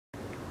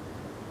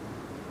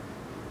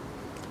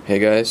Hey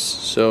guys,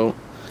 so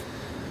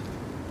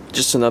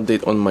just an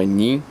update on my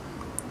knee.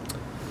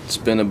 It's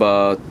been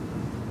about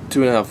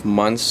 2.5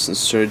 months since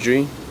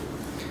surgery,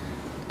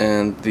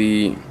 and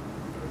the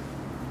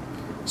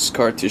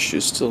scar tissue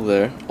is still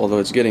there, although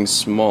it's getting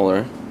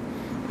smaller,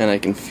 and I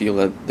can feel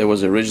that there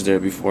was a ridge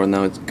there before.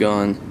 Now it's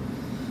gone.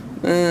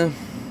 The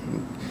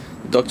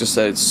doctor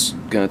said it's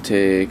gonna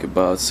take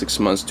about 6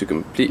 months to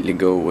completely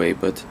go away,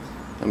 but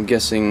I'm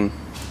guessing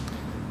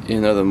in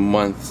another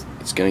month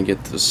it's gonna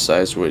get to the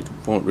size where it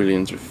won't really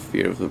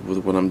interfere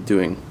with what I'm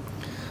doing.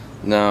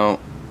 Now,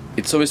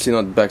 it's obviously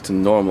not back to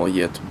normal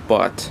yet,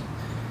 but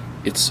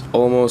it's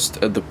almost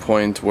at the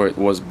point where it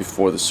was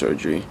before the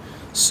surgery.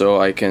 So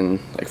I can,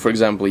 like for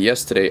example,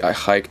 yesterday I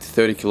hiked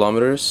 30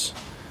 kilometers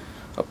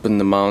up in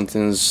the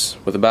mountains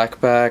with a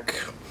backpack.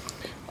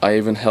 I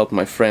even helped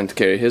my friend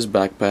carry his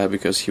backpack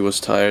because he was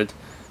tired,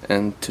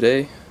 and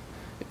today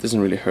it doesn't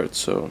really hurt.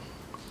 So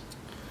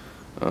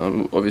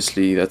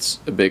obviously that's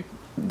a big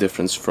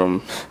difference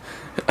from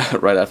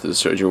right after the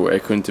surgery, where I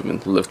couldn't even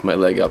lift my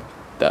leg up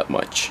that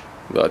much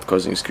without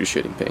causing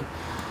excruciating pain.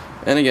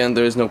 And again,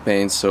 there is no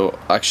pain, so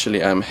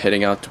actually I'm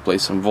heading out to play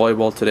some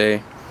volleyball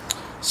today,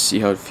 see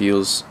how it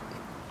feels.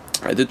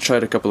 I did try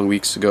it a couple of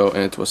weeks ago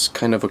and it was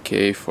kind of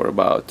okay for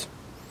about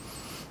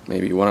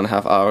maybe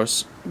 1.5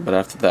 hours, but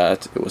after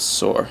that it was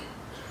sore.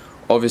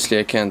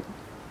 Obviously I'm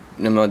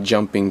not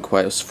jumping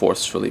quite as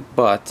forcefully,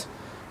 but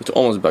it's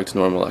almost back to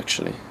normal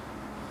actually,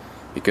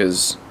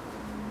 because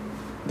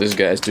this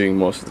guy is doing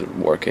most of the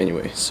work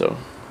anyway. So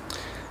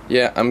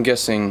yeah, I'm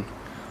guessing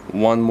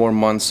 1 more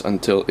month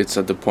until it's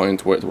at the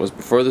point where it was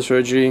before the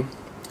surgery,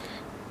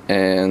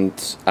 and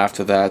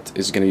after that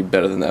it's gonna be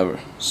better than ever.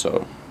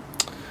 So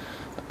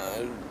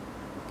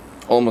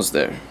almost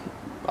there.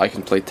 I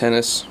can play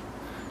tennis,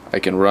 I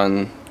can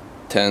run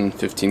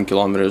 10-15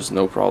 kilometers,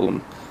 no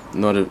problem.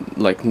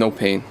 Like no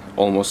pain,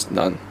 almost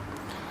none.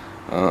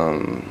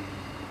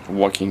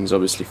 Walking is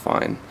obviously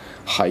fine.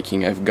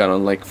 Hiking, I've gone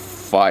on like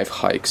 5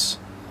 hikes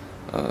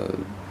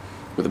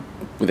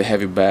with a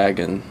heavy bag,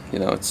 and you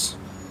know, it's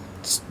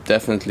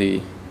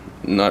definitely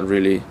not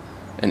really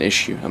an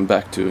issue. I'm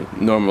back to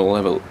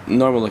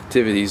normal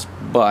activities,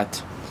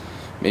 but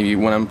maybe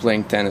when I'm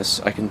playing tennis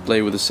I can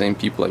play with the same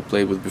people I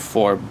played with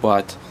before,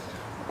 but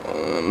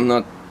I'm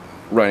not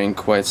running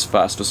quite as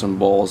fast with some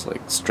balls,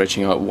 like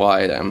stretching out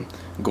wide. I'm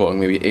going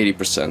maybe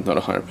 80%, not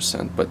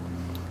 100%, but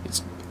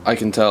I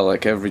can tell,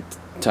 like every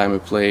time I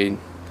play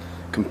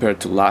compared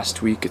to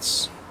last week,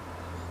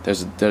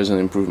 there's an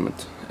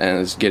improvement, and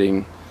it's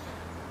getting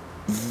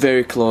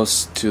very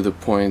close to the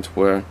point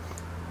where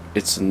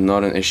it's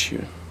not an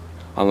issue,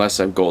 unless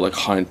I go like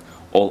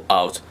all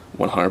out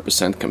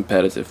 100%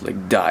 competitive,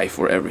 like die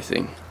for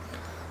everything.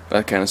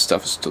 That kind of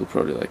stuff is still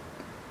probably like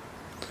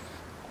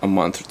a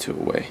month or 2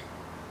 away,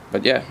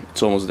 but yeah,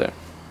 it's almost there.